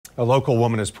A local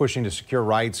woman is pushing to secure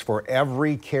rights for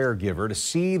every caregiver to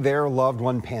see their loved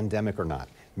one, pandemic or not.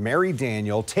 Mary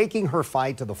Daniel taking her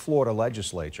fight to the Florida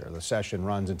Legislature. The session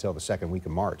runs until the second week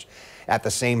of March. At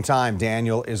the same time,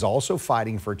 Daniel is also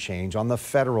fighting for change on the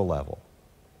federal level.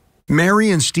 Mary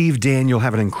and Steve Daniel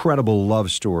have an incredible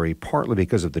love story, partly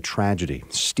because of the tragedy.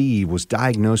 Steve was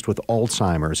diagnosed with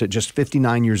Alzheimer's at just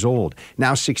 59 years old.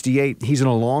 Now 68, he's in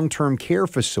a long-term care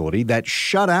facility that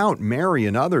shut out Mary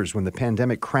and others when the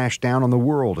pandemic crashed down on the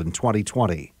world in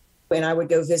 2020. And I would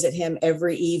go visit him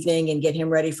every evening and get him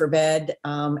ready for bed,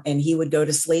 and he would go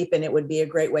to sleep, and it would be a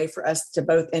great way for us to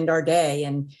both end our day.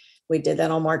 And we did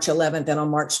that on March 11th, and on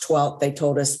March 12th, they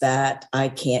told us that I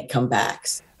can't come back.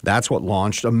 That's what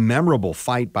launched a memorable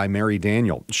fight by Mary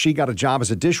Daniel. She got a job as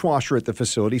a dishwasher at the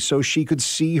facility so she could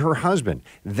see her husband,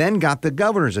 then got the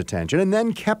governor's attention, and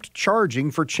then kept charging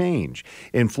for change.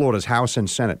 In Florida's House and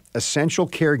Senate, essential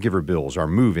caregiver bills are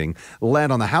moving,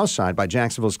 led on the House side by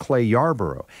Jacksonville's Clay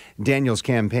Yarborough. Daniel's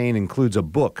campaign includes a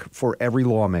book for every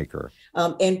lawmaker.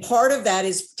 And part of that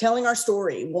is telling our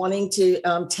story, wanting to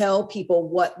tell people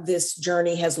what this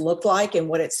journey has looked like and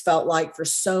what it's felt like for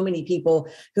so many people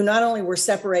who not only were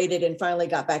separated and finally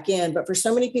got back in, but for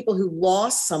so many people who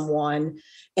lost someone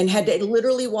and had to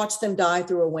literally watch them die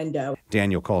through a window.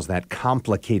 Daniel calls that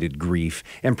complicated grief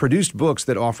and produced books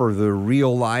that offer the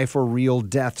real life or real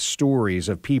death stories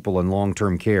of people in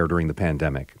long-term care during the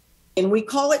pandemic. And we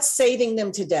call it Saving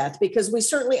Them to Death because we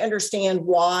certainly understand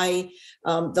why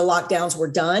the lockdowns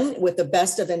were done with the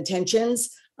best of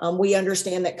intentions. We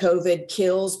understand that COVID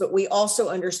kills, but we also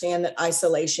understand that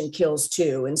isolation kills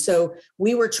too. And so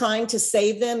we were trying to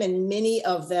save them, and many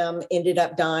of them ended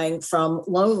up dying from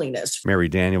loneliness. Mary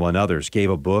Daniel and others gave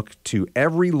a book to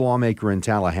every lawmaker in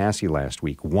Tallahassee last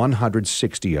week,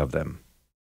 160 of them.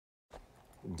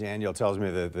 Daniel tells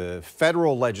me that the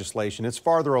federal legislation, it's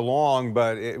farther along,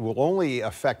 but it will only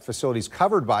affect facilities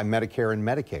covered by Medicare and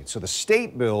Medicaid. So the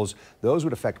state bills, those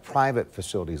would affect private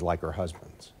facilities like her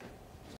husband's.